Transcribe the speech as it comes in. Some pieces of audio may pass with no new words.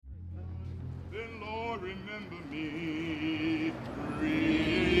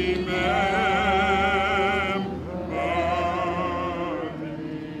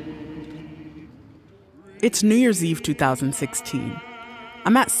It's New Year's Eve 2016.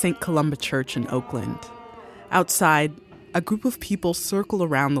 I'm at St. Columba Church in Oakland. Outside, a group of people circle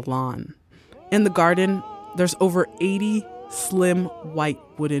around the lawn. In the garden, there's over 80 slim white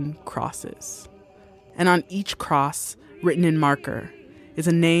wooden crosses. And on each cross, written in marker, is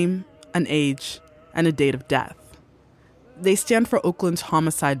a name, an age, and a date of death. They stand for Oakland's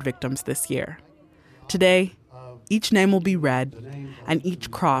homicide victims this year. Today, each name will be read and each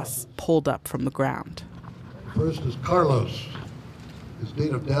cross pulled up from the ground. First is Carlos. His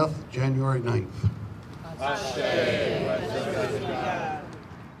date of death, January 9th.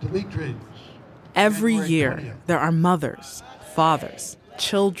 Demetrius. Every year, there are mothers, fathers,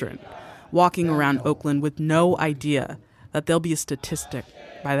 children walking around Oakland with no idea that they'll be a statistic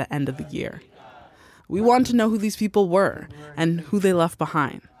by the end of the year. We want to know who these people were and who they left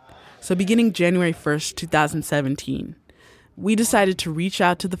behind. So beginning January 1st, 2017, we decided to reach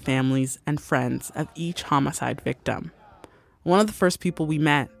out to the families and friends of each homicide victim. One of the first people we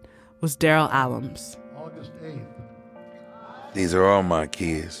met was Daryl Allums. August 8th. These are all my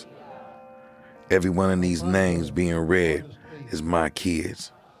kids. Every one of these names being read is my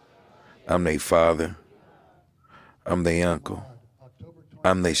kids. I'm their father. I'm their uncle.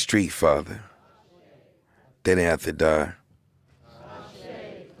 I'm their street father. They didn't have to die.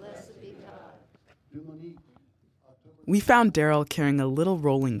 We found Daryl carrying a little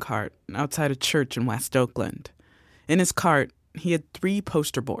rolling cart outside a church in West Oakland. In his cart, he had 3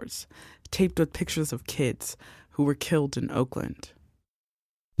 poster boards taped with pictures of kids who were killed in Oakland.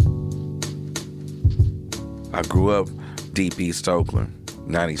 I grew up deep East Oakland,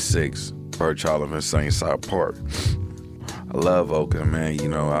 96, Birch Olive and Sunnyside Park. I love Oakland, man. You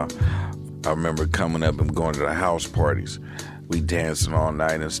know, I remember coming up and going to the house parties. We dancing all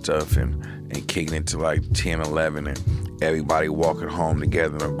night and stuff and kicking it to like 10, 11 and everybody walking home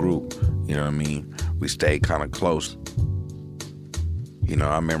together in a group. You know what I mean? We stayed kind of close. You know,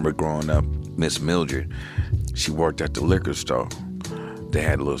 I remember growing up, Miss Mildred, she worked at the liquor store. They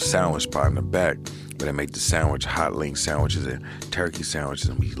had a little sandwich spot in the back where they make the sandwich, hot link sandwiches and turkey sandwiches,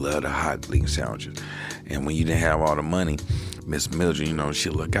 and we love the hot link sandwiches. And when you didn't have all the money, Miss Mildred, you know,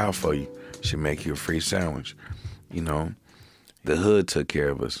 she'd look out for you. She'd make you a free sandwich. You know, the hood took care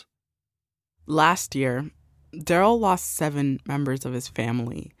of us. Last year, Daryl lost 7 members of his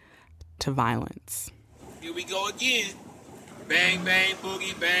family to violence. Here we go again. Bang, bang,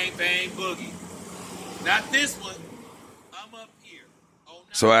 boogie, bang, bang, boogie. Not this one. I'm up here. Oh,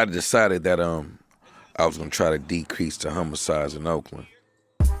 so I decided that I was going to try to decrease the homicides in Oakland.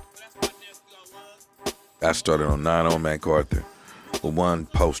 I started on 9 MacArthur with one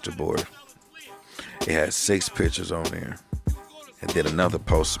poster board. It had 6 pictures on there. And then another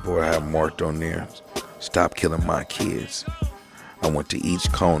poster board I had marked on there, "Stop killing my kids." I went to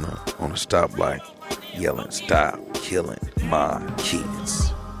each corner on a stoplight yelling, "Stop killing my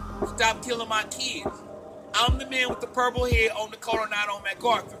kids." Stop killing my kids. I'm the man with the purple head on the corner 9 on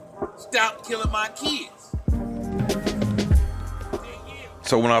MacArthur. Stop killing my kids.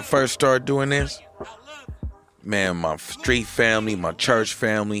 So when I first started doing this, man, my street family, my church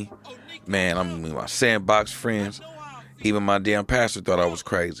family, man, I mean my sandbox friends, even my damn pastor thought I was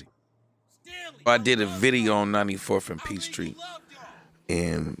crazy. I did a video on 94th and Peachtree.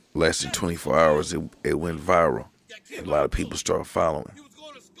 In less than 24 hours, it went viral. And a lot of people started following.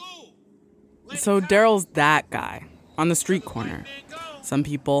 So Daryl's that guy on the street corner. Some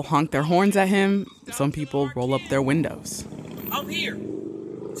people honk their horns at him. Some people roll up their windows. I'm here.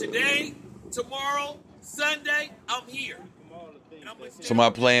 Today, tomorrow, Sunday, I'm here. So my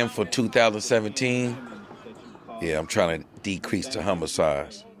plan for 2017, yeah, I'm trying to decrease the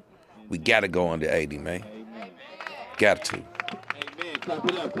homicides. We got to go under 80, man. Got to. Amen. Clap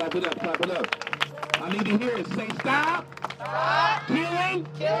it up, clap it up, clap it up. I need to hear it. Say stop. Stop. Killing.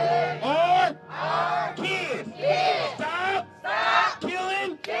 Killing. Or kids. Kids. Stop. Stop.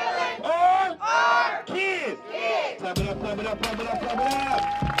 Killing. Killing. Or kids. Kids. Clap it up, clap it up, clap it up, clap it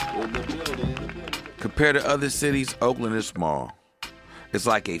up. In the building. Compared to other cities, Oakland is small. It's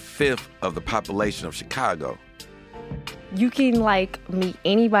like a fifth of the population of Chicago. You can, meet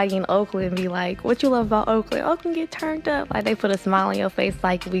anybody in Oakland and be like, what you love about Oakland? Oakland get turned up. They put a smile on your face,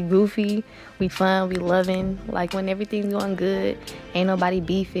 we goofy, we fun, we loving. When everything's going good, ain't nobody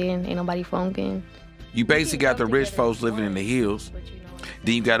beefing, ain't nobody funking. You basically got the rich folks living in the hills.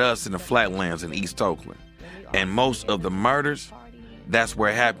 Then you got us in the flatlands in East Oakland. And most of the murders, that's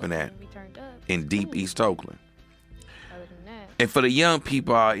where it happened at, in deep East Oakland. And for the young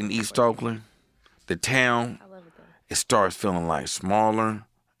people out in East Oakland, the town, it starts feeling like smaller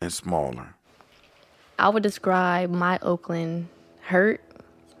and smaller. I would describe my Oakland hurt.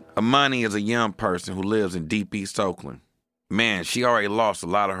 Amani is a young person who lives in deep East Oakland. Man, she already lost a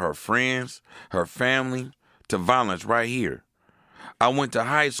lot of her friends, her family, to violence right here. I went to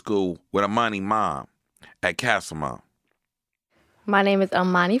high school with Amani's mom at Castlemont. My name is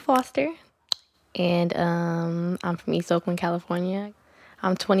Amani Foster, and I'm from East Oakland, California.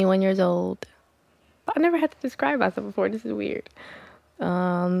 I'm 21 years old. I never had to describe myself before. This is weird.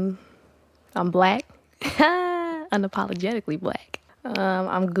 I'm black, unapologetically black.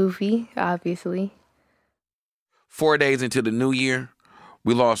 I'm goofy, obviously. 4 days into the new year,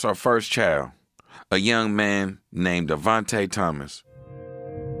 we lost our first child, a young man named Devontae Thomas.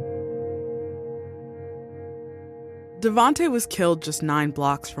 Devontae was killed just 9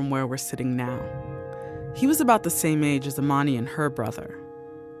 blocks from where we're sitting now. He was about the same age as Amani and her brother.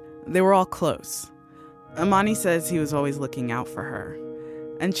 They were all close. Amani says he was always looking out for her,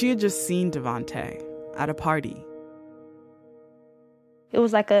 and she had just seen Devontae at a party. It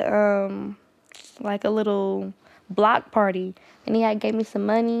was like a little block party, and he had gave me some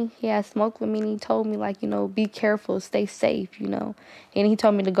money. He had smoked with me, and he told me, like, be careful, stay safe, and he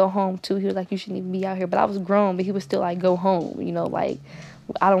told me to go home too. He was like, you shouldn't even be out here, but I was grown, but he was still like, go home, like,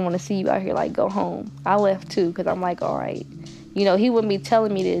 I don't want to see you out here, like, go home. I left too, because I'm like, all right, he wouldn't be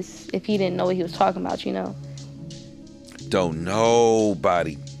telling me this if he didn't know what he was talking about. Don't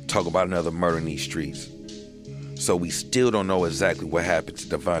nobody talk about another murder in these streets, so we still don't know exactly what happened to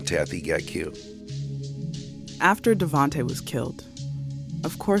Devontae after he got killed. After Devontae was killed,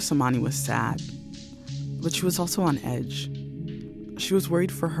 of course Amani was sad, but she was also on edge. She was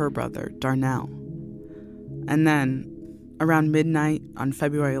worried for her brother, Darnell. And then, around midnight on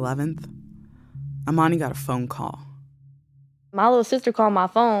February 11th, Amani got a phone call. My little sister called my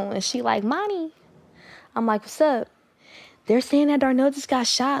phone, and she like, Monty. I'm like, what's up? They're saying that Darnell just got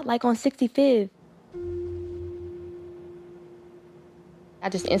shot, like on 65th. I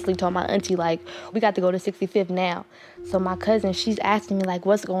just instantly told my auntie, like, we got to go to 65th now. So my cousin, she's asking me, like,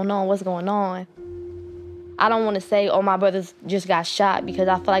 what's going on? I don't want to say, oh, my brother's just got shot, because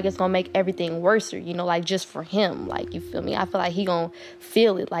I feel like it's going to make everything worse, like, just for him. Like, you feel me? I feel like he going to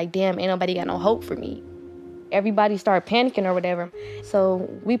feel it. Like, damn, ain't nobody got no hope for me. Everybody started panicking or whatever. So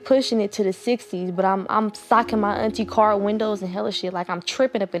we pushing it to the 60s, but I'm socking my auntie car windows and hella shit. Like, I'm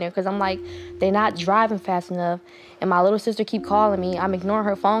tripping up in there because I'm like, they not driving fast enough. And my little sister keep calling me. I'm ignoring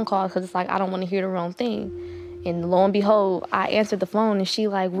her phone calls because it's like, I don't want to hear the wrong thing. And lo and behold, I answered the phone and she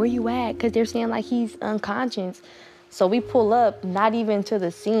like, where you at? Because they're saying like he's unconscious. So we pull up, not even to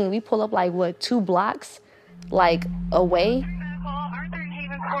the scene. We pull up like, 2 blocks, like, away. Arthur and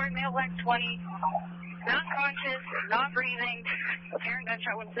Haven Court, male black 20. Not conscious, not breathing. Apparent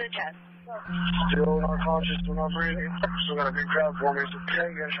gunshot wound to the chest. Still not conscious, still not breathing. Still got a big crowd for me. So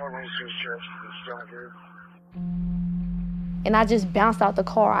 10 gunshot wounds to his chest. Still not breathing. And I just bounced out the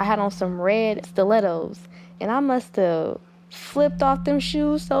car. I had on some red stilettos. And I must have flipped off them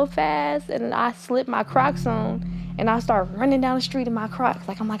shoes so fast. And I slipped my Crocs on. And I started running down the street in my Crocs.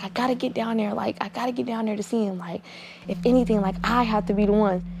 Like, I'm like, I gotta get down there. Like, I gotta get down there to see him. Like, if anything, like, I have to be the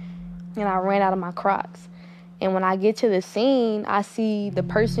one. And I ran out of my Crocs. And when I get to the scene, I see the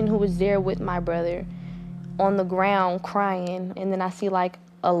person who was there with my brother on the ground crying. And then I see, like,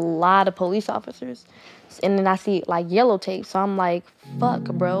 a lot of police officers. And then I see, like, yellow tape. So I'm like, fuck,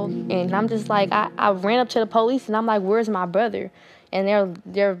 bro. And I'm just like, I ran up to the police, and I'm like, where's my brother? And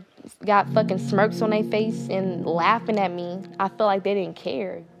they're got fucking smirks on their face and laughing at me. I feel like they didn't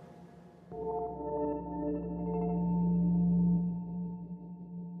care.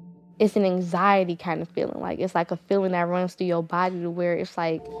 It's an anxiety kind of feeling. Like, it's like a feeling that runs through your body to where it's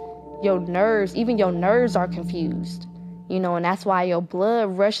like your nerves are confused, and that's why your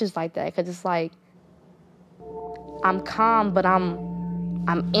blood rushes like that. Because it's like, I'm calm, but I'm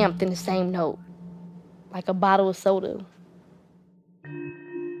amped in the same note, like a bottle of soda.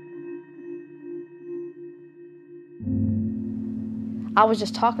 I was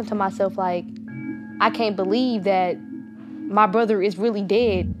just talking to myself like, I can't believe that my brother is really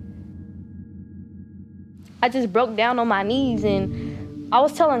dead. I just broke down on my knees, and I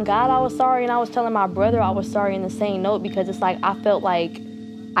was telling God I was sorry, and I was telling my brother I was sorry in the same note, because it's like I felt like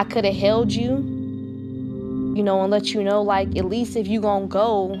I could have held you, and let you know, like, at least if you gonna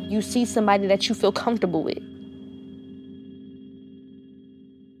go, you see somebody that you feel comfortable with.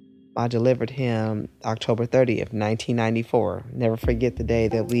 I delivered him October 30th, 1994. Never forget the day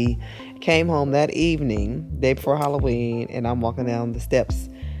that we came home that evening, day before Halloween, and I'm walking down the steps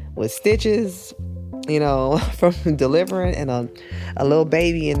with stitches, from delivering, and a little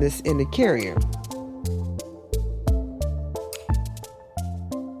baby in the carrier.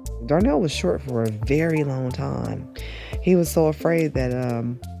 Darnell was short for a very long time. He was so afraid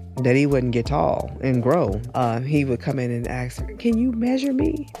that he wouldn't get tall and grow. He would come in and ask, "Can you measure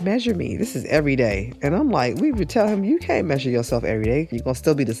me? Measure me." This is every day. And I'm like, we would tell him, you can't measure yourself every day. You're going to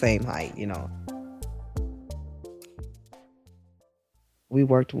still be the same height, you know. We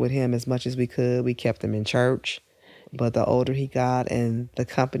worked with him as much as we could. We kept him in church. But the older he got and the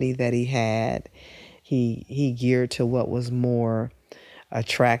company that he had, he geared to what was more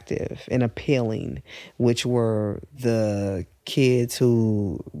attractive and appealing, which were the kids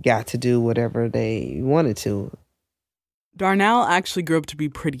who got to do whatever they wanted to. Darnell actually grew up to be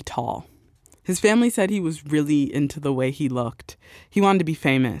pretty tall. His family said he was really into the way he looked. He wanted to be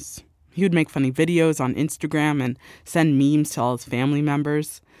famous. He would make funny videos on Instagram and send memes to all his family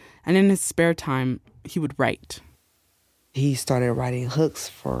members. And in his spare time, he would write. He started writing hooks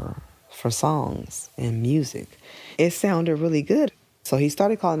for songs and music. It sounded really good. So he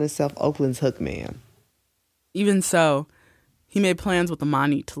started calling himself Oakland's Hook Man. Even so, he made plans with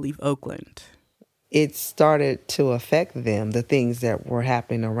Amani to leave Oakland. It started to affect them, the things that were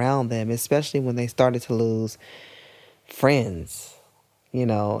happening around them, especially when they started to lose friends, you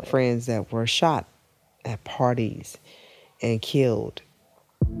know, friends that were shot at parties and killed.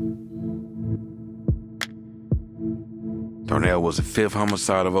 Darnell was the 5th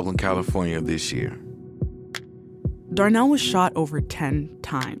homicide of Oakland, California this year. Darnell was shot over 10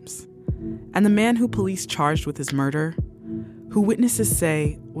 times. And the man who police charged with his murder, who witnesses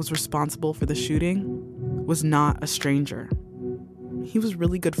say was responsible for the shooting, was not a stranger. He was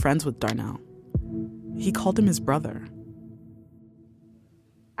really good friends with Darnell. He called him his brother.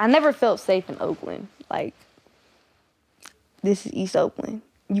 I never felt safe in Oakland. Like, this is East Oakland.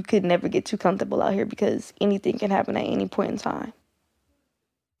 You could never get too comfortable out here because anything can happen at any point in time.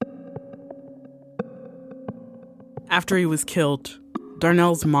 After he was killed,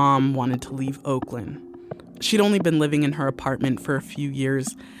 Darnell's mom wanted to leave Oakland. She'd only been living in her apartment for a few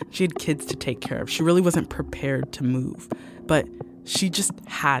years. She had kids to take care of. She really wasn't prepared to move, but she just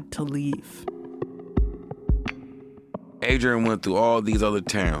had to leave. Adrian went through all these other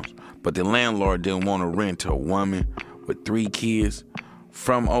towns, but the landlord didn't want to rent to a woman with 3 kids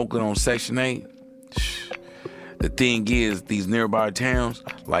from Oakland on Section 8. The thing is, these nearby towns,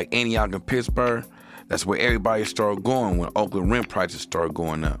 like Antioch and Pittsburgh, that's where everybody started going when Oakland rent prices started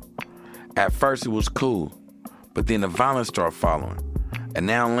going up. At first, it was cool, but then the violence started following. And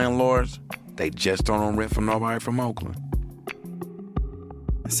now landlords, they just don't rent from nobody from Oakland.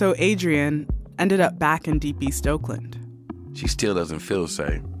 So Adrian ended up back in deep East Oakland. She still doesn't feel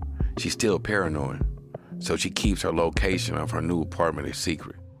safe. She's still paranoid. So she keeps her location of her new apartment a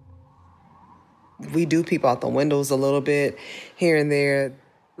secret. We do peep out the windows a little bit here and there.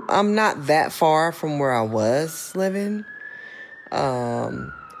 I'm not that far from where I was living. I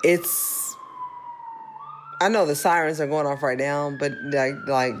know the sirens are going off right now, but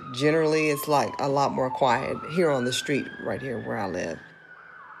like generally it's like a lot more quiet here on the street right here where I live.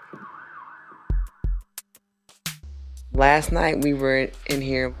 Last night we were in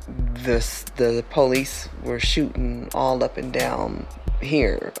here, the police were shooting all up and down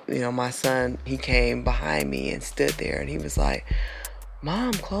here. You know, my son, he came behind me and stood there and he was like,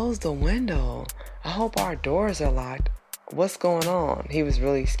 "Mom, close the window. I hope our doors are locked. What's going on?" He was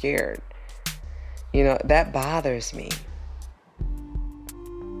really scared. You know, that bothers me.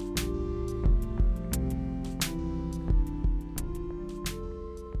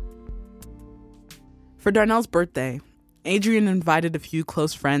 For Darnell's birthday, Adrian invited a few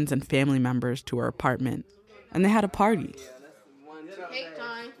close friends and family members to her apartment, and they had a party. Cake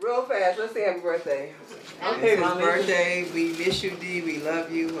time. Real fast, let's say happy birthday. Okay, it's Mommy's birthday. We miss you, D. We love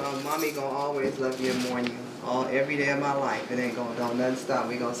you. Mommy gonna always love you and mourn you every day of my life. It ain't gonna don't nothing stop.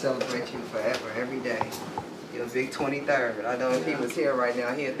 We gonna celebrate you forever, every day. Your big 23rd. I know if he was here right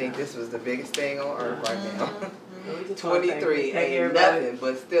now, he'd think this was the biggest thing on earth right now. 23 ain't nothing,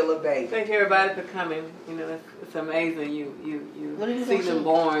 but still a baby. Thank everybody for coming. You know, it's amazing. You see them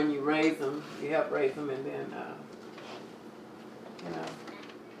born, you raise them, you help raise them, and then you know.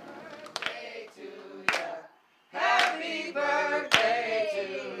 Happy birthday to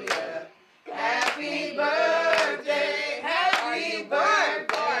you. Happy birthday. Happy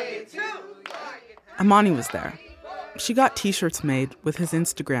birthday to you. Amani was there. She got t-shirts made with his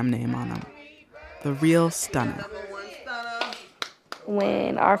Instagram name on them. The Real Stunner.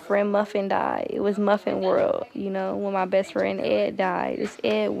 When our friend Muffin died, it was Muffin World. You know, when my best friend Ed died, it's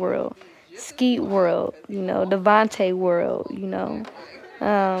Ed World. Skeet World, you know, Devontae World, you know.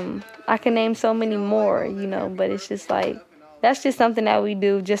 I can name so many more, you know, but it's just like, that's just something that we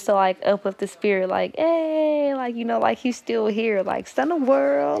do just to like uplift the spirit, like, hey, like, like he's still here, like, son of the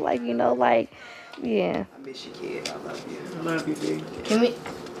world, like, like, yeah. I miss you, kid. I love you. I love you, B.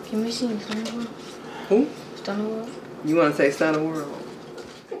 Can we sing Son of the World? Who? Son of the World? You want to say Son of the World?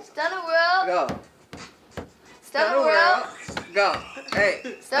 Son of the World. Go. Son of the World. Go.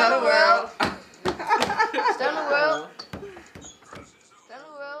 Hey. Son of the World. Son of the World. Son of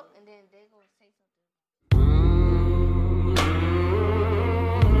the World. And then they're going to say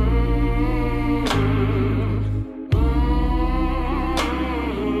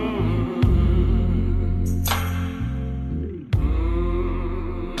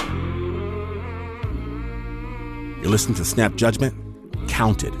You're listening to Snap Judgment,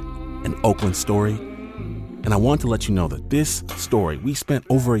 Counted, an Oakland story. And I want to let you know that this story, we spent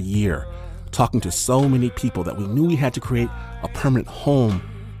over a year talking to so many people that we knew we had to create a permanent home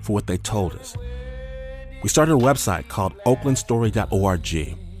for what they told us. We started a website called oaklandstory.org.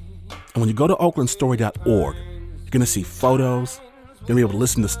 And when you go to oaklandstory.org, you're going to see photos, you're going to be able to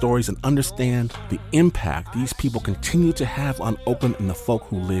listen to stories and understand the impact these people continue to have on Oakland and the folk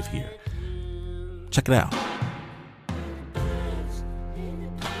who live here. Check it out.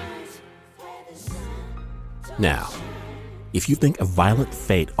 Now, if you think a violent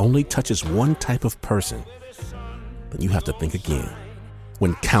fate only touches one type of person, then you have to think again.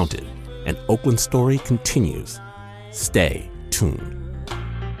 When Counted, an Oakland story continues. Stay tuned.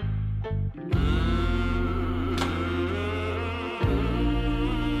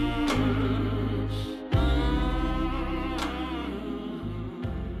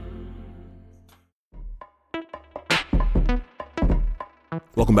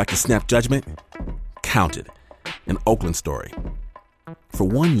 Welcome back to Snap Judgment, Counted, an Oakland story. For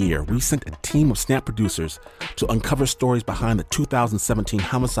 1 year, we sent a team of Snap producers to uncover stories behind the 2017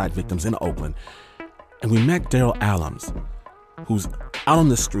 homicide victims in Oakland. And we met Daryl Allums, who's out on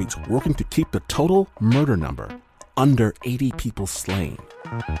the streets working to keep the total murder number under 80 people slain.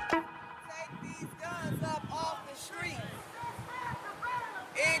 Take these guns up off the streets.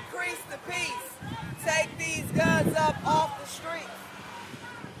 Increase the peace. Take these guns up off the streets.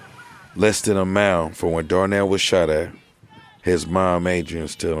 Less than a mile from where Darnell was shot at, his mom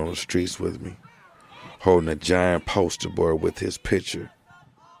Adrian's still on the streets with me, holding a giant poster board with his picture.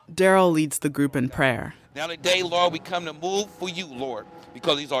 Daryl leads the group in prayer. Now today, Lord, we come to move for you, Lord,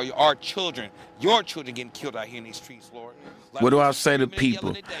 because these are our children, your children getting killed out here in these streets, Lord. Like what do I say to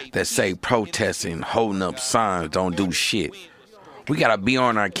people that say protesting, holding up signs don't do shit? We gotta be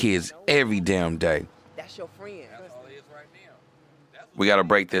on our kids every damn day. That's your friend. We gotta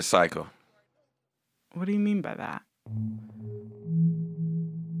break this cycle. What do you mean by that?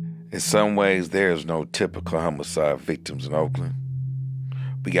 In some ways, there's no typical homicide victims in Oakland.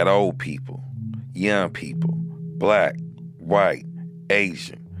 We got old people, young people, black, white,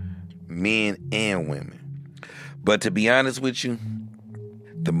 Asian, men and women. But to be honest with you,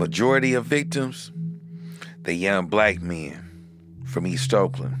 the majority of victims, they're young black men from East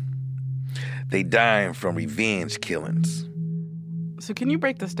Oakland. They dying from revenge killings. So can you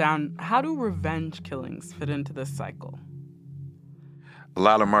break this down? How do revenge killings fit into this cycle? A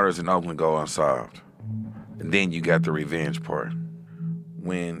lot of murders in Oakland go unsolved. And then you got the revenge part.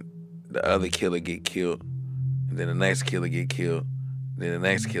 When the other killer get killed, and then the next killer get killed, then the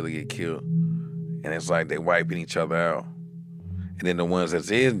next killer get killed, and it's like they wiping each other out. And then the ones that's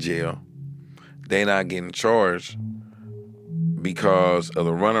in jail, they not getting charged because of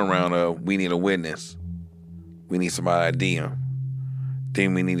the runaround of, we need a witness. We need somebody to ID him.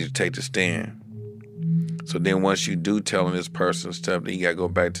 Then we need to take the stand. So then once you do telling this person stuff, then you gotta go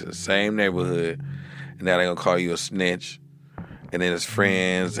back to the same neighborhood, and now they gonna call you a snitch. And then his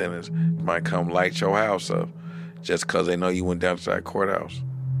friends and his might come light your house up just because they know you went down to that courthouse.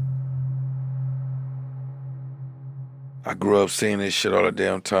 I grew up seeing this shit all the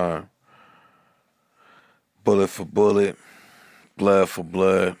damn time. Bullet for bullet, blood for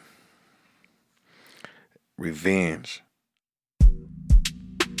blood, revenge.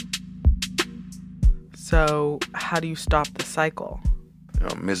 So how do you stop the cycle?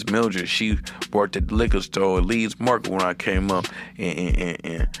 Miss Mildred, she worked at the liquor store at Leeds Market when I came up.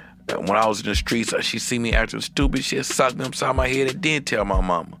 And when I was in the streets, she see me acting stupid. She'd suck me upside my head and didn't tell my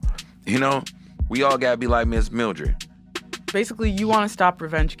mama. You know, we all gotta be like Miss Mildred. Basically, you want to stop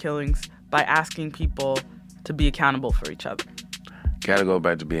revenge killings by asking people to be accountable for each other. Gotta go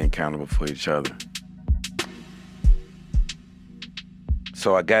back to being accountable for each other.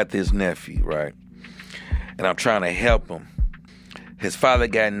 So I got this nephew, right? And I'm trying to help him. His father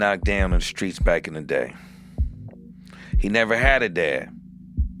got knocked down in the streets back in the day. He never had a dad.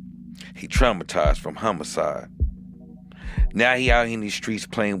 He traumatized from homicide. Now he out in these streets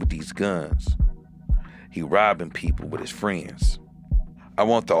playing with these guns. he robbing people with his friends. I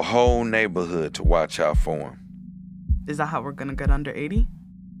want the whole neighborhood to watch out for him. Is that how we're gonna get under 80?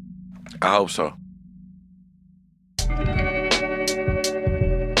 I hope so.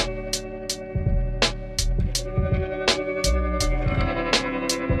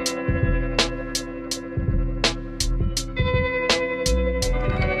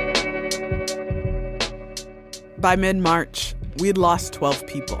 By mid-March, we had lost 12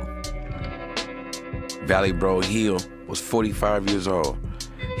 people. Valley Bro Hill was 45 years old.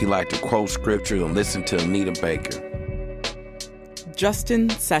 He liked to quote scripture and listen to Anita Baker. Justin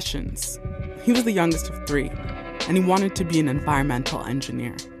Sessions. He was the youngest of 3, and he wanted to be an environmental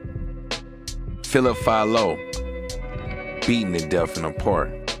engineer. Philip Philo, beaten to death in a park.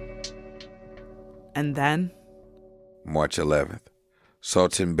 And then? March 11th,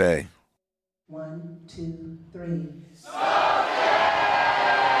 Sultan Bey. 1, 2, 3.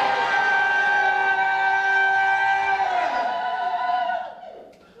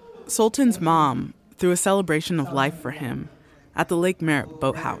 Sultan's mom threw a celebration of life for him at the Lake Merritt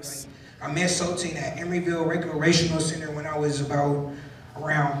Boathouse. I met Sultan at Emeryville Recreational Center when I was around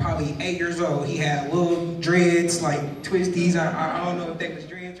probably 8 years old. He had little dreads, like twisties. I don't know if they was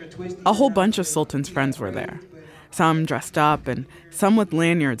dreads or twisties. A whole bunch of Sultan's friends were there. Some dressed up and some with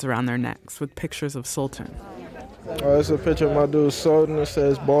lanyards around their necks with pictures of Sultan. It's a picture of my dude Sultan. It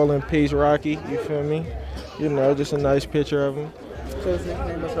says "Ball in Peace, Rocky." You feel me? You know, just a nice picture of him. So his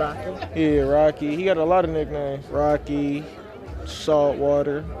nickname was Rocky? Yeah, Rocky. He got a lot of nicknames. Rocky,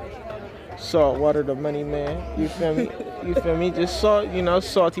 Saltwater the Money Man. You feel me? You feel me? Just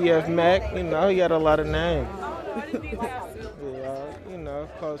Salty F Mac. You know, he got a lot of names. Yeah,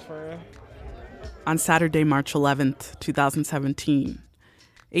 close friend. On Saturday, March 11th, 2017,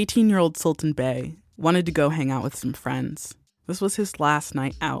 18-year-old Sultan Bey wanted to go hang out with some friends. This was his last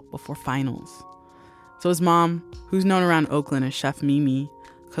night out before finals. So his mom, who's known around Oakland as Chef Mimi,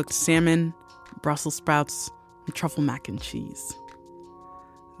 cooked salmon, Brussels sprouts, and truffle mac and cheese.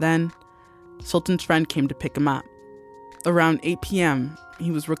 Then, Sultan's friend came to pick him up. Around 8 p.m., he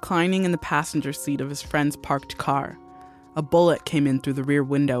was reclining in the passenger seat of his friend's parked car. A bullet came in through the rear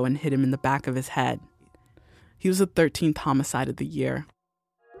window and hit him in the back of his head. He was the 13th homicide of the year.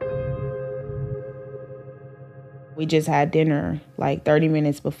 We just had dinner like 30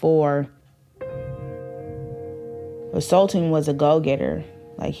 minutes before. But Sultan was a go-getter.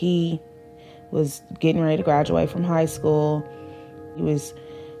 Like, he was getting ready to graduate from high school. He was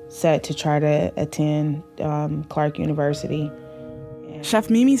set to try to attend Clark University.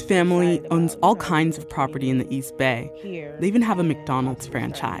 Chef Mimi's family owns all kinds of property in the East Bay. They even have a McDonald's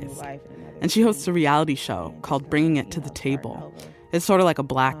franchise. And she hosts a reality show called Bringing It to the Table. It's sort of like a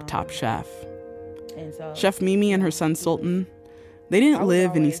black Top Chef. Chef Mimi and her son Sultan, they didn't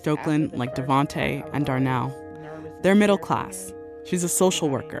live in East Oakland like Devontae and Darnell. They're middle class. She's a social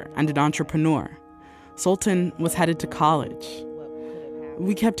worker and an entrepreneur. Sultan was headed to college.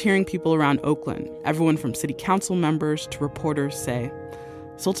 We kept hearing people around Oakland, everyone from city council members to reporters, say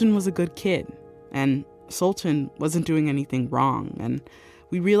Sultan was a good kid, and Sultan wasn't doing anything wrong, and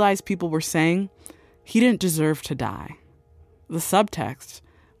we realized people were saying he didn't deserve to die. The subtext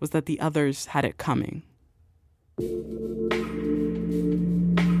was that the others had it coming.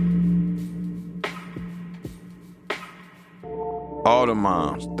 All the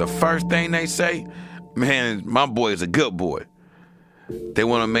moms, the first thing they say, man, my boy is a good boy. They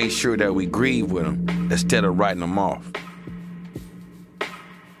want to make sure that we grieve with him instead of writing him off.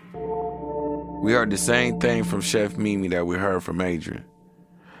 We heard the same thing from Chef Mimi that we heard from Adrian.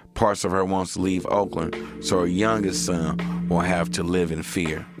 Parts of her wants to leave Oakland so her youngest son won't have to live in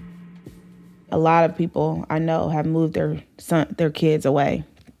fear. A lot of people I know have moved their kids away,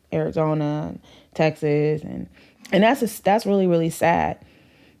 Arizona, Texas, and that's really, really sad.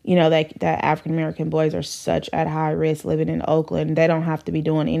 You know, that African-American boys are such at high risk living in Oakland. They don't have to be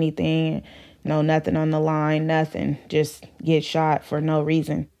doing anything, nothing on the line, nothing. Just get shot for no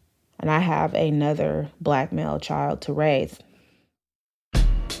reason. And I have another black male child to raise.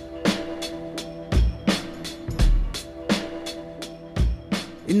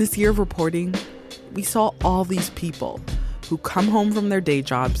 In this year of reporting, we saw all these people who come home from their day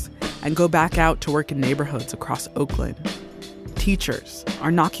jobs and go back out to work in neighborhoods across Oakland. Teachers are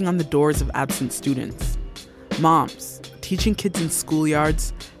knocking on the doors of absent students. Moms teaching kids in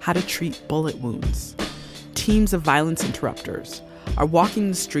schoolyards how to treat bullet wounds. Teams of violence interrupters are walking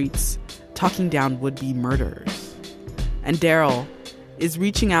the streets, talking down would-be murderers. And Daryl is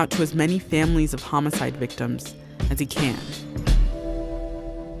reaching out to as many families of homicide victims as he can.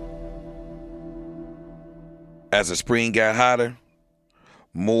 As the spring got hotter,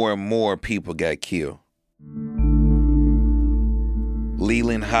 more and more people got killed.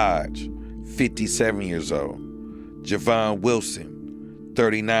 Leland Hodge, 57 years old. Javon Wilson,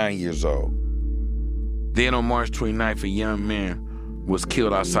 39 years old. Then on March 29th, a young man was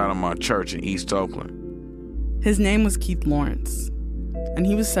killed outside of my church in East Oakland. His name was Keith Lawrence, and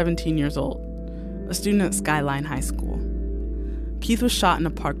he was 17 years old, a student at Skyline High School. Keith was shot in a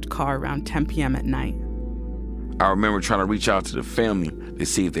parked car around 10 p.m. at night. I remember trying to reach out to the family to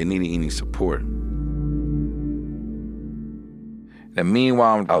see if they needed any support. And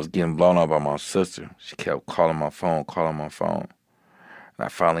meanwhile, I was getting blown up by my sister. She kept calling my phone. And I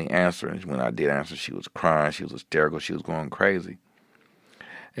finally answered, and when I did answer, she was crying, she was hysterical, she was going crazy.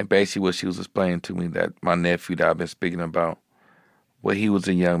 And basically what she was explaining to me that my nephew that I've been speaking about, well, he was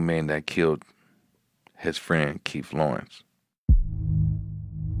a young man that killed his friend, Keith Lawrence.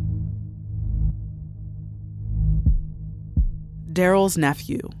 Daryl's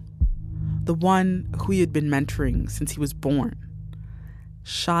nephew, the one who he had been mentoring since he was born,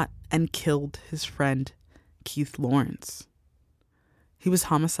 shot and killed his friend, Keith Lawrence. He was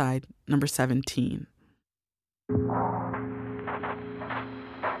homicide number 17.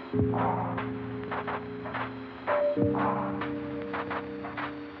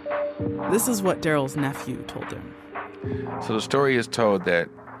 This is what Daryl's nephew told him. So the story is told that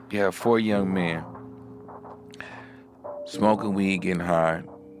you have 4 young men smoking weed, getting high.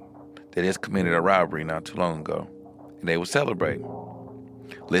 They just committed a robbery not too long ago. And they were celebrating,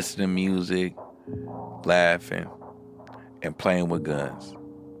 listening to music, laughing, and playing with guns.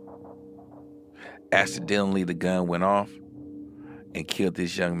 Accidentally, the gun went off and killed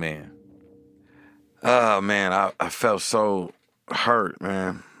this young man. Oh, man, I felt so hurt,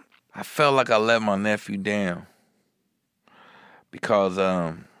 man. I felt like I let my nephew down because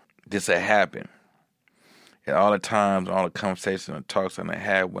this had happened. And all the times, all the conversations and talks that I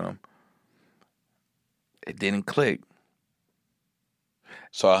had with him, it didn't click.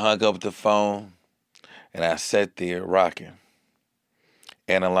 So I hung up the phone and I sat there rocking,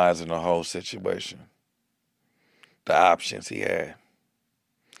 analyzing the whole situation, the options he had.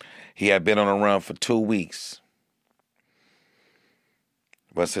 He had been on the run for 2 weeks.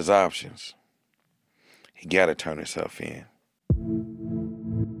 What's his options? He got to turn himself in.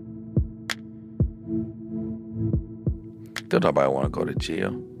 Don't nobody want to go to jail.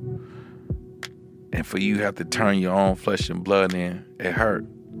 And for you to have to turn your own flesh and blood in, it hurt.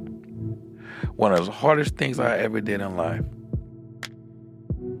 One of the hardest things I ever did in life.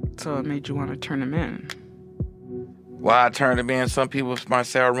 So it made you want to turn him in? Why I turned him in, some people might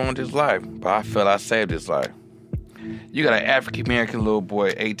say I ruined his life, but I felt I saved his life. You got an African-American little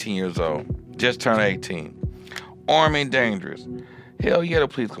boy, 18 years old, just turned 18, armed and dangerous. Hell yeah, the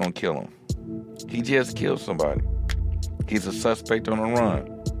police gonna kill him. He just killed somebody. He's a suspect on the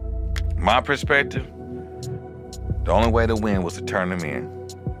run. My perspective, the only way to win was to turn him in.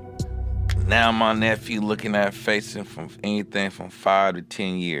 Now my nephew looking at facing from anything from 5 to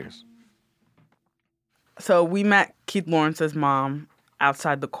 10 years. So we met Keith Lawrence's mom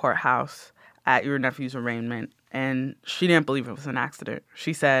outside the courthouse at your nephew's arraignment, and she didn't believe it was an accident.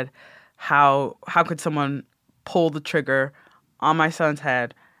 She said, how could someone pull the trigger on my son's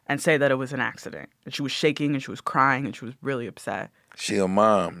head and say that it was an accident? And she was shaking and she was crying and she was really upset. She a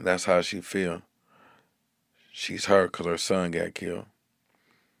mom. That's how she feel. She's hurt because her son got killed.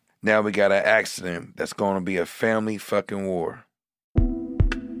 Now we got an accident that's going to be a family fucking war.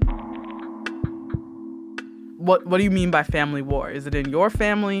 What do you mean by family war? Is it in your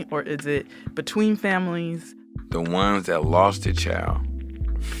family or is it between families? The ones that lost a child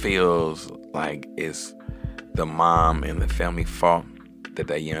feels like it's the mom and the family fault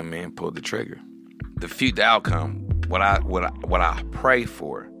that young man pulled the trigger. The outcome, what I pray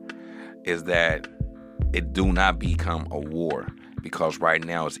for is that it do not become a war, because right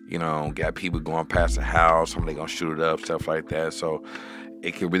now it's, got people going past the house, somebody gonna shoot it up, stuff like that. So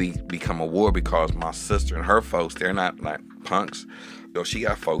it could really become a war, because my sister and her folks, they're not like punks. She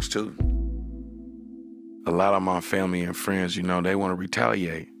got folks too. A lot of my family and friends, they want to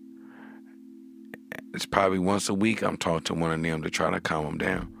retaliate. It's probably once a week I'm talking to one of them to try to calm them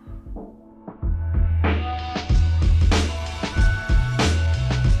down.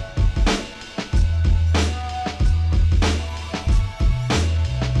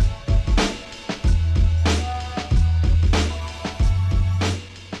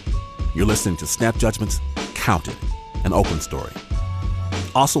 You're listening to Snap Judgment's Counted, an Oakland story.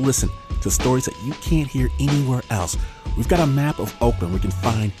 Also listen to stories that you can't hear anywhere else. We've got a map of Oakland where you can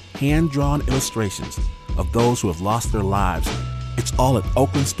find hand-drawn illustrations of those who have lost their lives. It's all at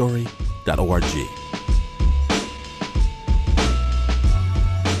oaklandstory.org.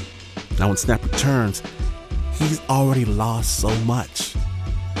 Now when Snap returns, he's already lost so much.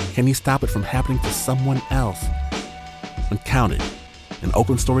 Can he stop it from happening to someone else? When Counted, an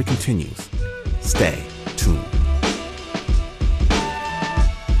Oakland story continues. Stay tuned.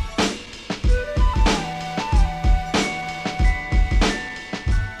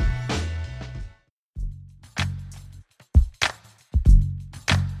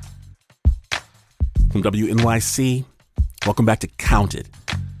 From WNYC, welcome back to Counted,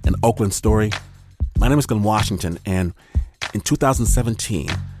 an Oakland story. My name is Glenn Washington, and in 2017,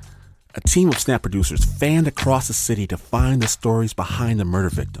 a team of Snap producers fanned across the city to find the stories behind the murder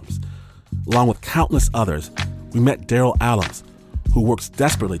victims. Along with countless others, we met Daryl Allums, who works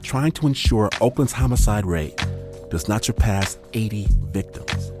desperately trying to ensure Oakland's homicide rate does not surpass 80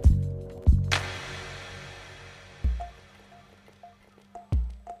 victims.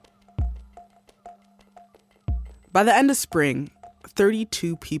 By the end of spring,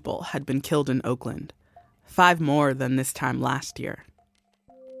 32 people had been killed in Oakland, 5 more than this time last year.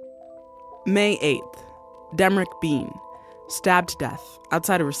 May 8th, Demrick Bean, stabbed to death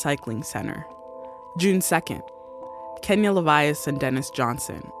outside a recycling center. June 2nd, Kenya Levias and Dennis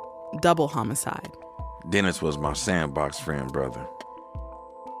Johnson, double homicide. Dennis was my sandbox friend, brother.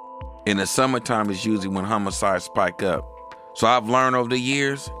 In the summertime is usually when homicides spike up. So I've learned over the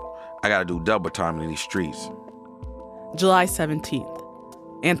years, I gotta do double time in these streets. July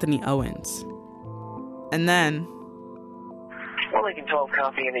 17th, Anthony Owens. And then, Lincoln 12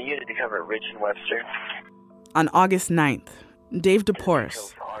 copy in a unit to cover Ridge and Webster. On August 9th, Dave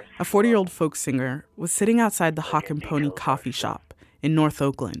DePorce, a 40-year-old folk singer, was sitting outside the Hawk and Pony coffee shop in North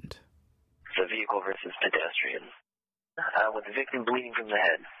Oakland. The vehicle versus pedestrian. With the victim bleeding from the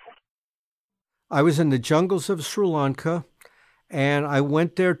head. I was in the jungles of Sri Lanka, and I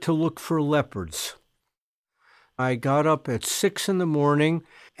went there to look for leopards. I got up at 6 in the morning,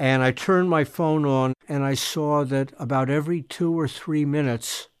 and I turned my phone on, and I saw that about every 2 or 3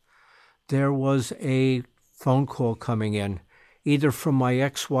 minutes, there was a phone call coming in, either from my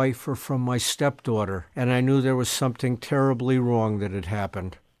ex-wife or from my stepdaughter, and I knew there was something terribly wrong that had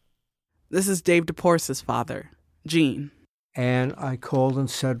happened. This is Dave DePorce's father, Gene. And I called and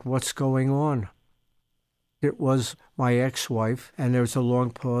said, "What's going on?" It was my ex-wife, and there was a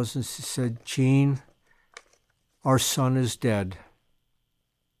long pause, and she said, "Gene, our son is dead."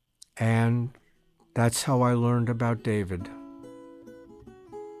 And that's how I learned about David.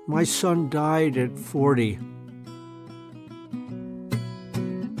 My son died at 40.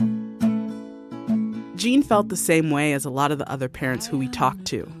 Gene felt the same way as a lot of the other parents who we talked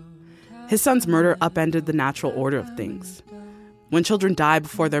to. His son's murder upended the natural order of things. When children die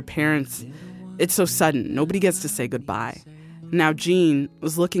before their parents, it's so sudden, nobody gets to say goodbye. Now Gene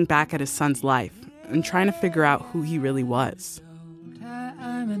was looking back at his son's life and trying to figure out who he really was.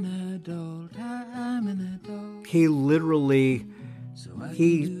 He literally,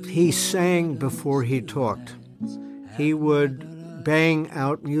 he sang before he talked. He would bang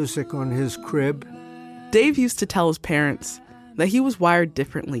out music on his crib. Dave used to tell his parents that he was wired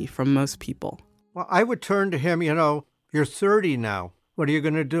differently from most people. Well, I would turn to him, "You're 30 now. What are you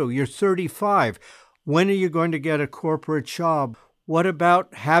going to do? You're 35. When are you going to get a corporate job? What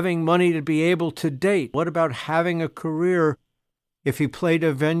about having money to be able to date? What about having a career?" If he played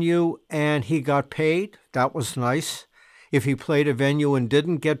a venue and he got paid, that was nice. If he played a venue and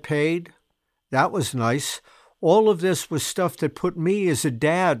didn't get paid, that was nice. All of this was stuff that put me as a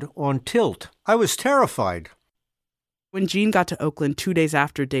dad on tilt. I was terrified. When Gene got to Oakland 2 days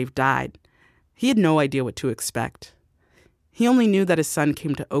after Dave died, he had no idea what to expect. He only knew that his son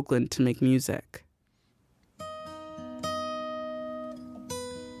came to Oakland to make music.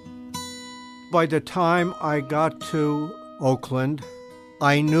 By the time I got to Oakland,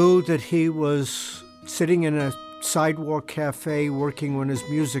 I knew that he was sitting in a sidewalk cafe working on his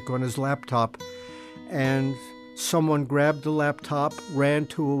music on his laptop, and someone grabbed the laptop, ran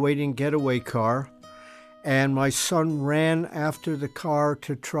to a waiting getaway car, and my son ran after the car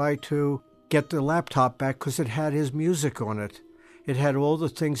to try to get the laptop back because it had his music on it. It had all the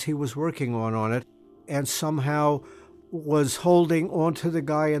things he was working on it, and somehow was holding onto the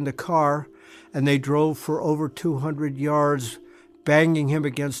guy in the car, and they drove for over 200 yards, banging him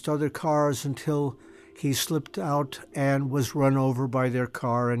against other cars until he slipped out and was run over by their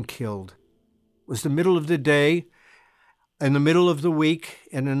car and killed. It was the middle of the day, in the middle of the week,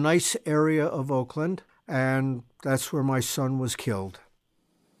 in a nice area of Oakland, and that's where my son was killed.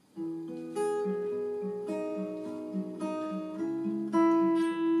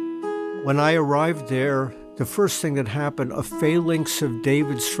 When I arrived there, the first thing that happened, a phalanx of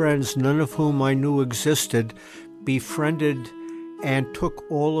David's friends, none of whom I knew existed, befriended and took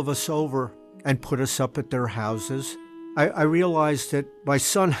all of us over and put us up at their houses. I realized that my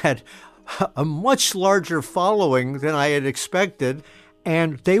son had a much larger following than I had expected,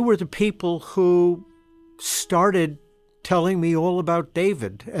 and they were the people who started telling me all about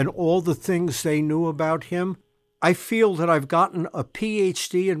David and all the things they knew about him. I feel that I've gotten a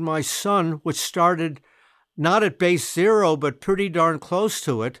PhD in my son, which started not at base zero, but pretty darn close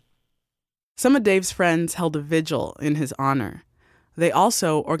to it. Some of Dave's friends held a vigil in his honor. They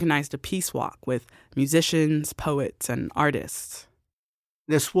also organized a peace walk with musicians, poets, and artists.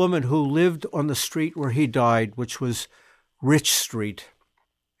 This woman who lived on the street where he died, which was Rich Street,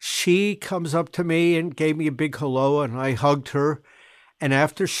 she comes up to me and gave me a big hello, and I hugged her. And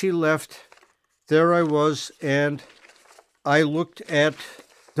after she left, there I was, and I looked at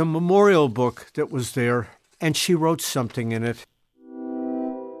the memorial book that was there, and she wrote something in it.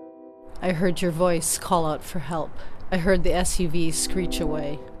 I heard your voice call out for help. I heard the SUV screech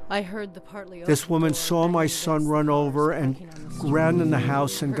away. I heard the partly... This woman saw my son run over and ran in the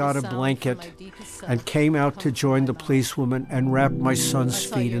house and got a blanket and came out to join the policewoman and wrapped my son's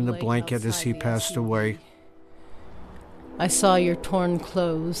feet in the blanket as he passed away. I saw your torn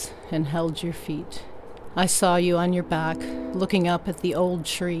clothes and held your feet. I saw you on your back, looking up at the old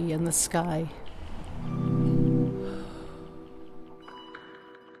tree in the sky.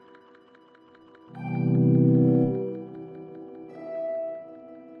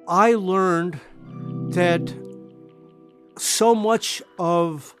 I learned that so much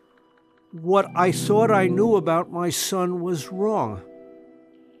of what I thought I knew about my son was wrong.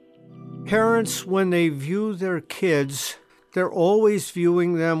 Parents, when they view their kids, they're always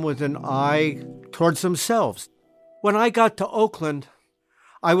viewing them with an eye towards themselves. When I got to Oakland,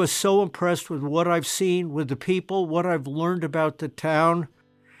 I was so impressed with what I've seen, with the people, what I've learned about the town.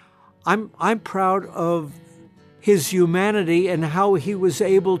 I'm proud of his humanity and how he was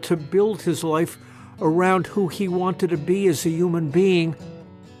able to build his life around who he wanted to be as a human being.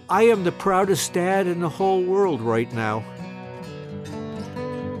 I am the proudest dad in the whole world right now.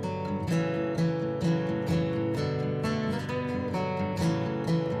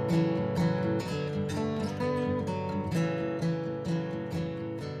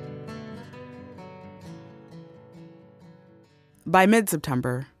 By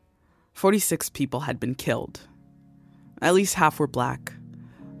mid-September, 46 people had been killed. At least half were black.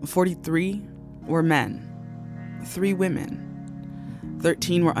 43 were men. 3 women.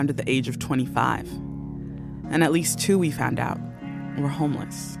 13 were under the age of 25. And at least 2, we found out, were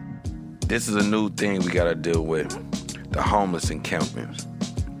homeless. This is a new thing we gotta deal with, the homeless encampments.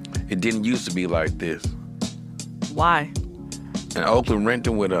 It didn't used to be like this. Why? In Oakland,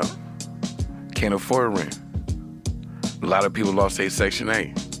 renting went up. Can't afford rent. A lot of people lost their Section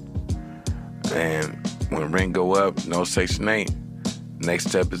 8. And when rent go up, no Section 8. Next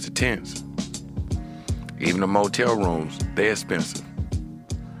step is the tents. Even the motel rooms, they're expensive.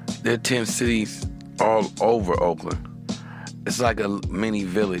 There are tent cities all over Oakland. It's like a mini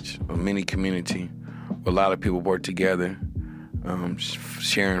village, a mini community, where a lot of people work together,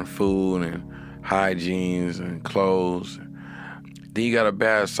 sharing food and hygienes and clothes. Then you got a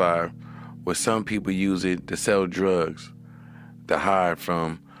bad side where some people use it to sell drugs, to hide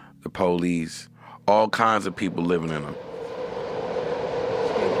from the police. All kinds of people living in them.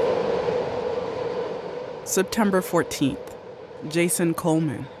 September 14th, Jason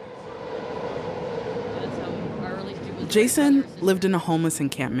Coleman. Jason lived in a homeless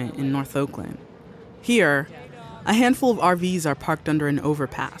encampment in North Oakland. Here, a handful of RVs are parked under an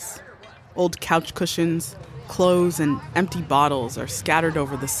overpass. Old couch cushions, clothes, and empty bottles are scattered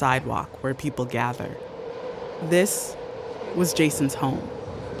over the sidewalk where people gather. This was Jason's home.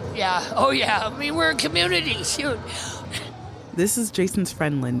 Yeah, oh yeah, I mean, we're a community, shoot. This is Jason's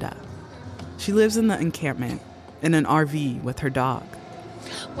friend Linda. She lives in the encampment in an RV with her dog.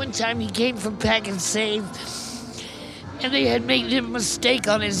 One time he came from Pack and Save, and they had made a mistake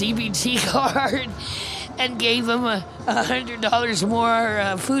on his EBT card and gave him $100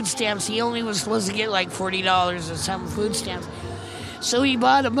 more food stamps. He only was supposed to get like $40 or some food stamps. So he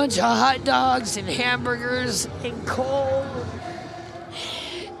bought a bunch of hot dogs and hamburgers and coal.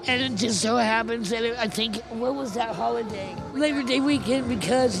 And it just so happens that I think, what was that holiday? Labor Day weekend,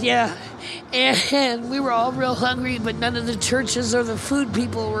 because, yeah. And we were all real hungry, but none of the churches or the food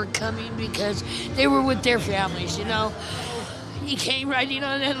people were coming because they were with their families, you know. He came riding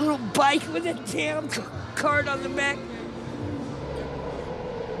on that little bike with a damn card on the back.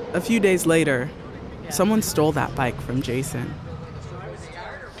 A few days later, someone stole that bike from Jason.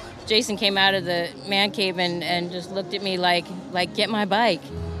 Jason came out of the man cave and just looked at me like, get my bike.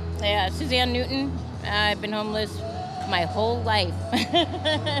 Yeah, Suzanne Newton. I've been homeless my whole life.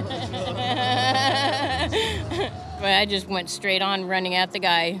 But I just went straight on running at the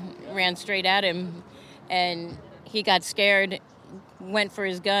guy, ran straight at him, and he got scared, went for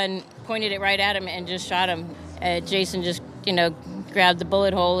his gun, pointed it right at him, and just shot him. Jason just, grabbed the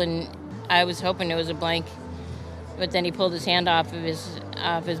bullet hole, and I was hoping it was a blank. But then he pulled his hand off of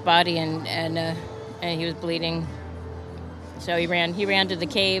his body, and he was bleeding. So he ran to the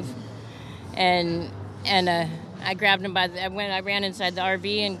cave, and I grabbed him I ran inside the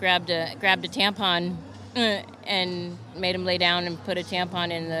RV and grabbed a tampon, and made him lay down and put a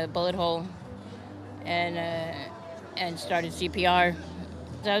tampon in the bullet hole, and started CPR.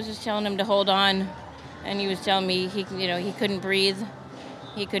 So I was just telling him to hold on, and he was telling me he couldn't breathe.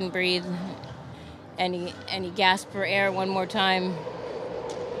 He couldn't breathe, and he gasped for air one more time.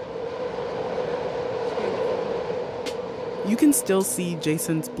 You can still see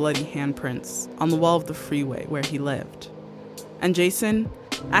Jason's bloody handprints on the wall of the freeway where he lived. And Jason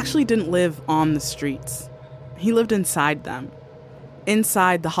actually didn't live on the streets. He lived inside them.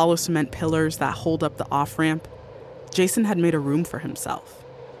 Inside the hollow cement pillars that hold up the off-ramp, Jason had made a room for himself.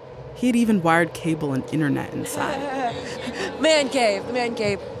 He had even wired cable and internet inside. Man cave.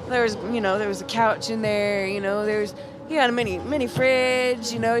 There was a couch in there, he got a mini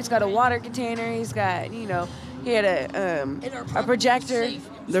fridge, he's got a water container, he's got, he had a projector.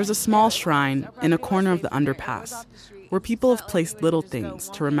 There's a small shrine in a corner of the underpass where people have placed little things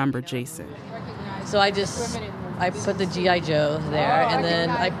to remember Jason. So I put the G.I. Joe there, and then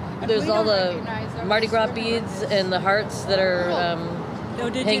there's all the Mardi Gras beads and the hearts that are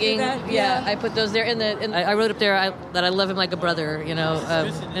hanging. Yeah, I put those there, and I wrote up there that I love him like a brother, and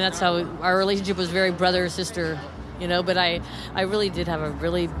that's how our relationship was, very brother-sister, but I really did have a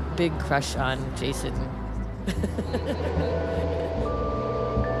really big crush on Jason.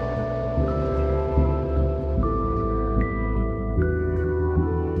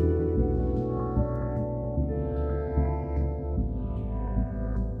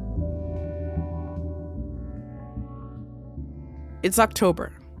 It's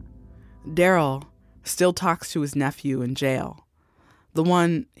October. Daryl still talks to his nephew in jail, the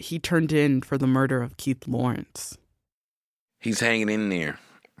one he turned in for the murder of Keith Lawrence. He's hanging in there.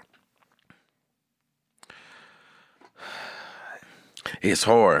 It's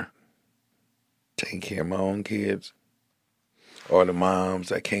hard taking care of my own kids, or the moms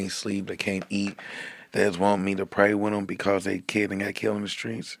that can't sleep, that can't eat, that just want me to pray with them because their kid got killed in the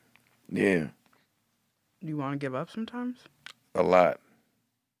streets. Yeah. Do you want to give up sometimes? A lot.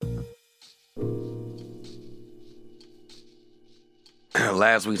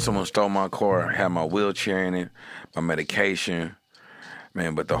 Last week, someone stole my car, had my wheelchair in it, my medication.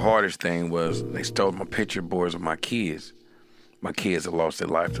 Man, but the hardest thing was they stole my picture boards of my kids. My kids had lost their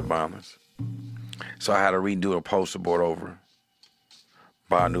life to violence. So I had to redo the poster board over,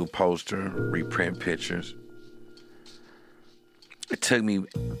 buy a new poster, reprint pictures. It took me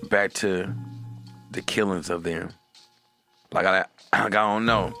back to the killings of them. Like, I don't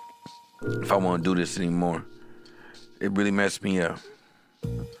know if I want to do this anymore. It really messed me up.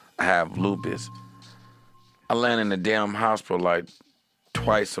 I have lupus. I land in the damn hospital like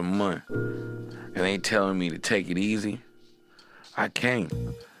twice a month, and they telling me to take it easy. I can't.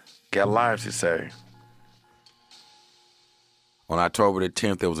 Got lives to save. On October the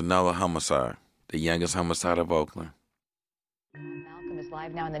 10th, there was another homicide, the youngest homicide of Oakland. Malcolm is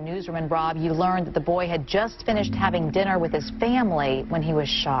live now in the newsroom, and Rob, you learned that the boy had just finished having dinner with his family when he was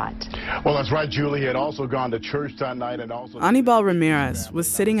shot. Well, that's right, Julie. He had also gone to church that night and also... Anibal Ramirez was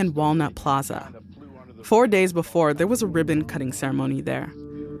sitting in Walnut Plaza. 4 days before, there was a ribbon-cutting ceremony there.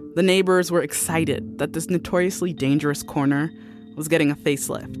 The neighbors were excited that this notoriously dangerous corner was getting a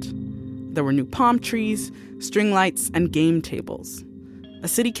facelift. There were new palm trees, string lights, and game tables. A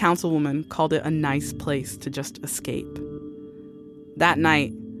city councilwoman called it a nice place to just escape. That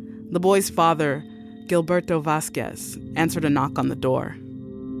night, the boy's father, Gilberto Vasquez, answered a knock on the door.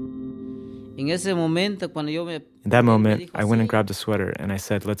 In that moment, I went and grabbed a sweater and I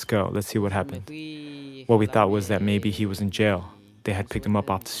said, "Let's go, let's see what happened." What we thought was that maybe he was in jail. They had picked him up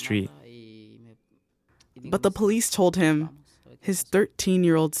off the street. But the police told him his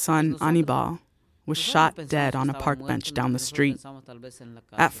 13-year-old son, Anibal, was shot dead on a park bench down the street.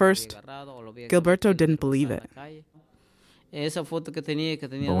 At first, Gilberto didn't believe it.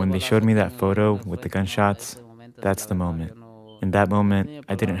 But when they showed me that photo with the gunshots, that's the moment. In that moment,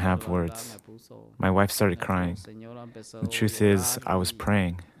 I didn't have words. My wife started crying. The truth is, I was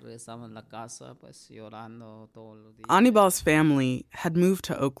praying. Anibal's family had moved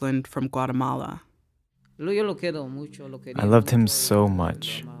to Oakland from Guatemala. I loved him so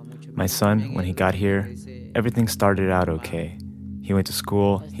much. My son, when he got here, everything started out okay. He went to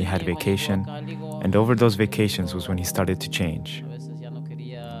school, he had vacation, and over those vacations was when he started to change.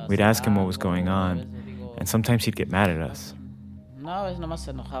 We'd ask him what was going on, and sometimes he'd get mad at us.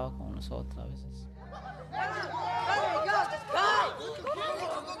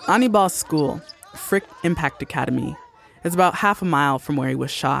 Anibal's school, Frick Impact Academy, is about half a mile from where he was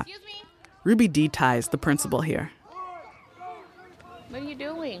shot. Ruby Dita is the principal here. What are you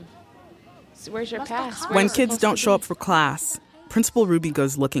doing? Where's your pass? When kids don't show up for class, Principal Ruby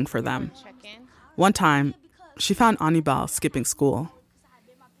goes looking for them. One time, she found Anibal skipping school.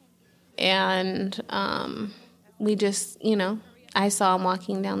 And we just, I saw him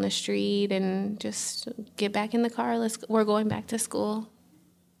walking down the street and just get back in the car. We're going back to school.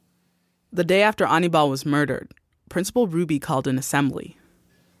 The day after Anibal was murdered, Principal Ruby called an assembly.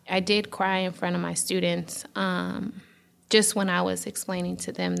 I did cry in front of my students, just when I was explaining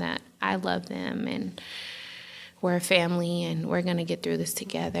to them that I love them and we're a family and we're going to get through this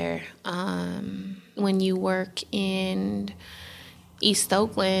together. When you work in East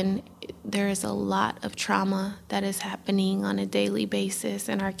Oakland, there is a lot of trauma that is happening on a daily basis,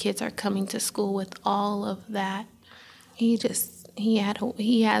 and our kids are coming to school with all of that. He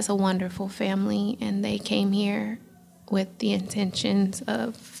has a wonderful family, and they came here with the intentions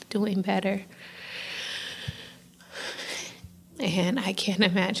of doing better. And I can't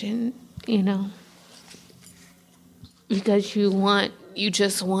imagine, because you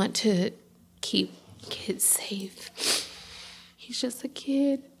just want to keep kids safe. He's just a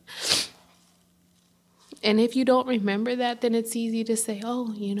kid. And if you don't remember that, then it's easy to say,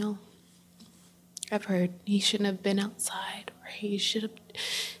 oh, I've heard he shouldn't have been outside, or he should have,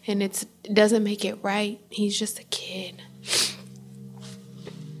 and it doesn't make it right. He's just a kid.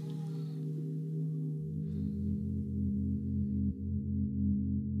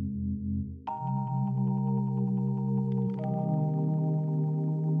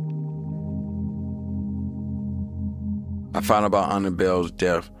 I found about Anibal's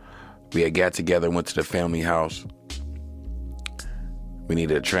death. We had got together, went to the family house. We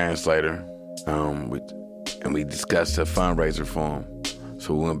needed a translator, and we discussed a fundraiser for him.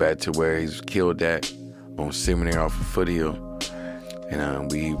 So we went back to where he was killed at, on Seminary off of Foothill.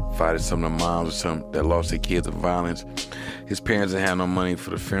 And we invited some of the moms that lost their kids to violence. His parents didn't have no money for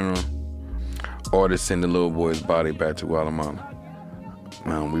the funeral or to send the little boy's body back to Guatemala.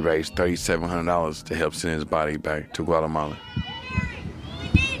 We raised $3,700 to help send his body back to Guatemala. We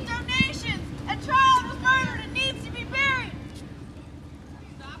need donations. A child was murdered and needs to be buried.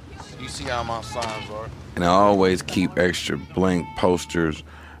 You see how my signs are? And I always keep extra blank posters,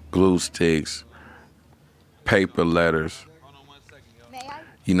 glue sticks, paper letters,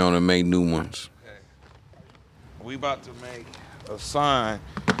 to make new ones. We about to make a sign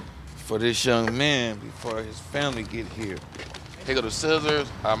for this young man before his family get here. Here go the scissors.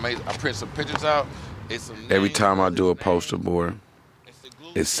 I print some pictures out. Every time I do a poster board,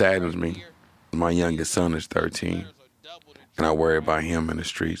 it saddens me. My youngest son is 13, and I worry about him in the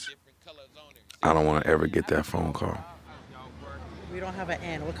streets. I don't want to ever get that phone call. We don't have an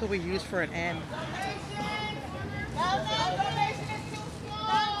N. What could we use for an N?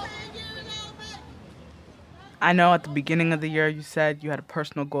 I know at the beginning of the year you said you had a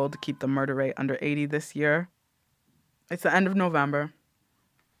personal goal to keep the murder rate under 80 this year. It's the end of November.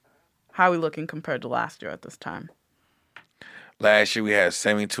 How are we looking compared to last year at this time? Last year we had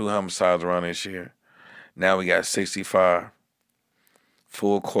 72 homicides around this year. Now we got 65.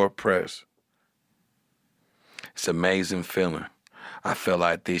 Full court press. It's an amazing feeling. I feel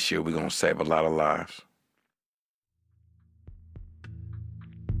like this year we're going to save a lot of lives.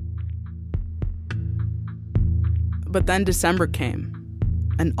 But then December came,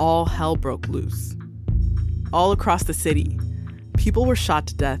 and all hell broke loose. All across the city, people were shot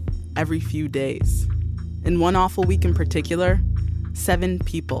to death every few days. In one awful week in particular, 7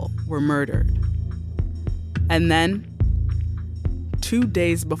 people were murdered. And then, 2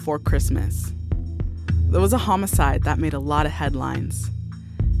 days before Christmas, there was a homicide that made a lot of headlines.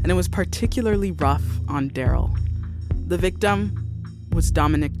 And it was particularly rough on Daryl. The victim was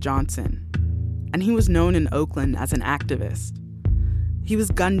Dominic Johnson, and he was known in Oakland as an activist. He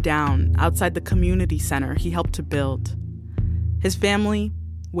was gunned down outside the community center he helped to build. His family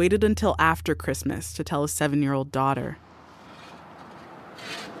waited until after Christmas to tell his 7-year-old daughter.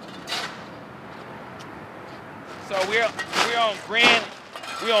 So we're on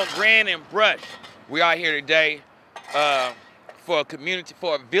Grand and Brush. We are here today for a community,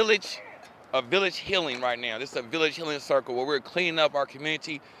 for a village healing right now. This is a village healing circle where we're cleaning up our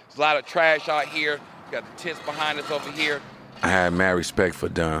community. There's a lot of trash out here. Got the tents behind us over here. I had mad respect for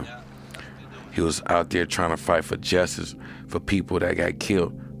Dom. He was out there trying to fight for justice for people that got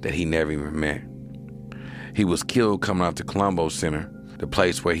killed that he never even met. He was killed coming out to Colombo Center, the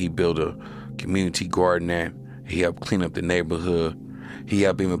place where he built a community garden at. He helped clean up the neighborhood. He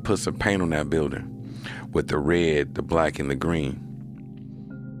helped even put some paint on that building with the red, the black, and the green.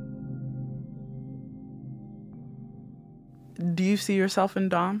 Do you see yourself in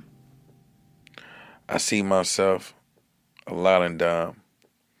Dom? I see myself a lot in Dom,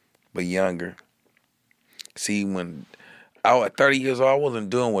 but younger. See, when I was 30 years old, I wasn't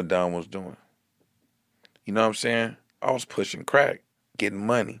doing what Dom was doing. You know what I'm saying? I was pushing crack, getting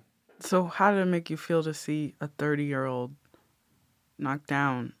money. So how did it make you feel to see a 30-year-old knocked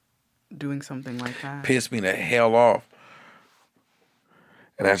down doing something like that? Pissed me the hell off.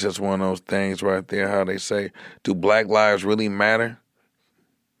 And that's just one of those things right there, how they say, do black lives really matter?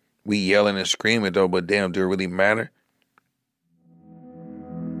 We yelling and screaming though, but damn, do it really matter?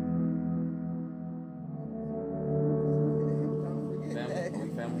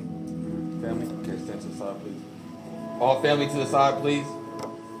 Family, okay, stand to the side, please. All family to the side, please.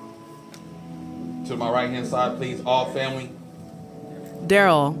 To my right-hand side, please. All family.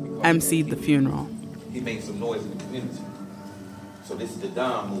 Daryl emceed the funeral. He made some noise in the community. So this is the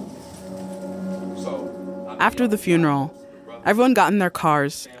Dom movement. So After the funeral, everyone got in their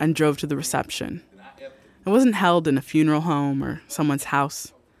cars and drove to the reception. It wasn't held in a funeral home or someone's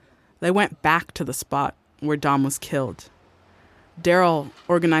house. They went back to the spot where Dom was killed. Daryl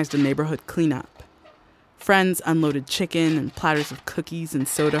organized a neighborhood cleanup. Friends unloaded chicken and platters of cookies and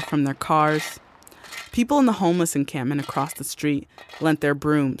soda from their cars. People in the homeless encampment across the street lent their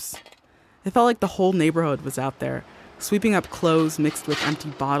brooms. It felt like the whole neighborhood was out there, sweeping up clothes mixed with empty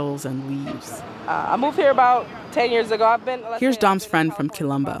bottles and leaves. I moved here about 10 years ago. Here's Dom's friend from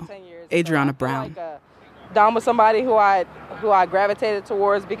Colombo, Adriana Brown. Dom was somebody who I gravitated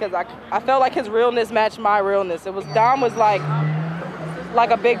towards because I felt like his realness matched my realness. Dom was like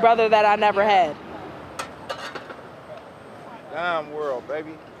a big brother that I never had. Dom world,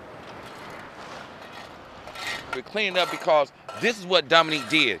 baby. We're cleaning up because this is what Dominique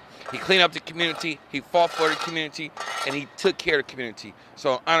did. He cleaned up the community, he fought for the community, and he took care of the community.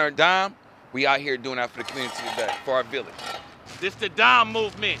 So in honor of Dom, we out here doing that for the community today, for our village. This the Dom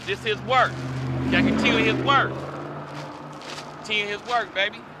movement. This is his work. You gotta continue his work. Continue his work,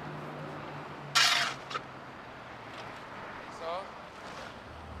 baby.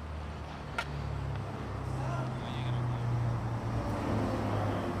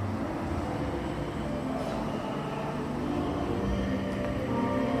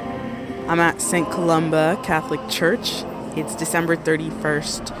 I'm at St. Columba Catholic Church. It's December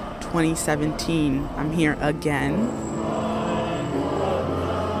 31st, 2017. I'm here again.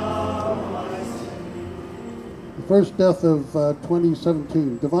 The first death of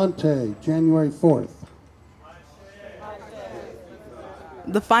 2017, Devontae, January 4th.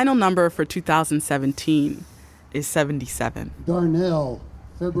 The final number for 2017 is 77. Darnell,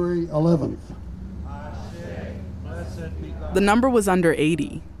 February 11th. The number was under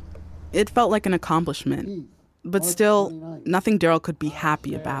 80. It felt like an accomplishment, but still, nothing Daryl could be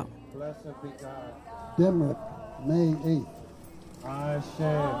happy about. Demrick, May 8th.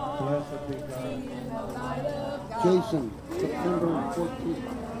 Blessed be God. Jason, September 14th.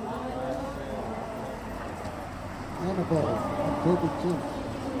 Annabelle, October 10th.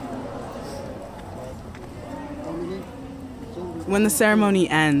 When the ceremony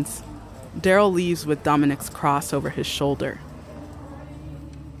ends, Daryl leaves with Dominic's cross over his shoulder.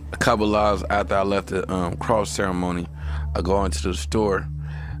 A couple hours after I left the cross ceremony, I go into the store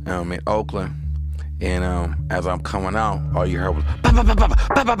in Oakland, and as I'm coming out, all you heard was pop, pop, pop, pop,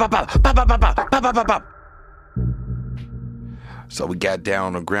 pop, pop, pop, pop, pop, pop, pop, pop, pop. So we got down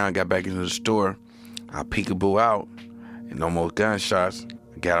on the ground, got back into the store. I peekaboo out, and no more gunshots.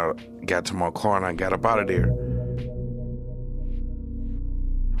 Got to my car and I got up out of there.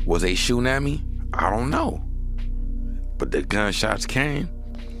 Was they shooting at me? I don't know. But the gunshots came.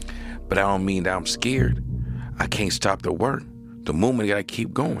 But I don't mean that I'm scared. I can't stop the work. The movement gotta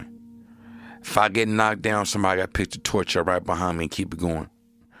keep going. If I get knocked down, somebody gotta pick the torch up right behind me and keep it going.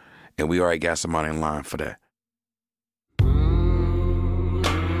 And we already got somebody in line for that.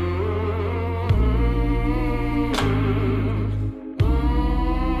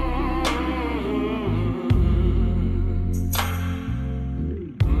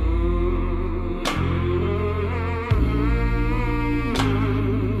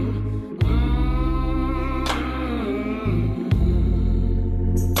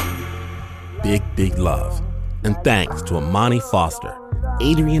 Big love. And thanks to Amani Foster,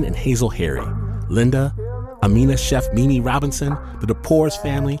 Adrian and Hazel Harry, Linda, Amina Chef Mimi Robinson, the DePores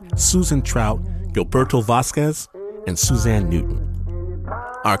family, Susan Trout, Gilberto Vasquez, and Suzanne Newton.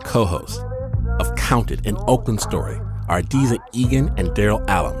 Our co-hosts of Counted, an Oakland Story are Adiza Egan and Daryl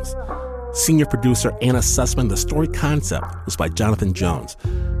Allums. Senior producer Anna Sussman. The story concept was by Jonathan Jones.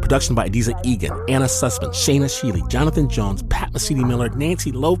 Production by Adiza Egan, Anna Sussman, Shayna Shealy, Jonathan Jones, Pat Mesiti-Miller,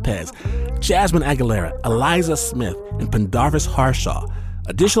 Nancy Lopez, Jasmine Aguilera, Eliza Smith, and Pendarvis Harshaw.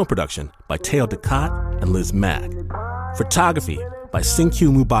 Additional production by Teo Ducat and Liz Mack. Photography by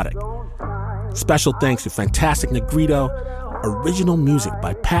Sinkyu Mubarak. Special thanks to Fantastic Negrito. Original music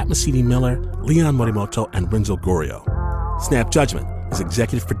by Pat Mesiti-Miller, Leon Morimoto, and Renzo Gorio. Snap Judgment is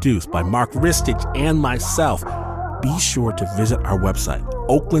executive produced by Mark Ristich and myself. Be sure to visit our website,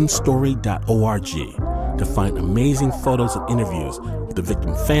 oaklandstory.org, to find amazing photos and interviews with the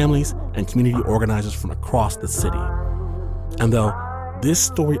victim families and community organizers from across the city. And though this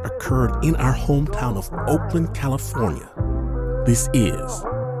story occurred in our hometown of Oakland, California, this is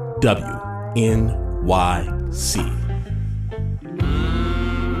WNYC.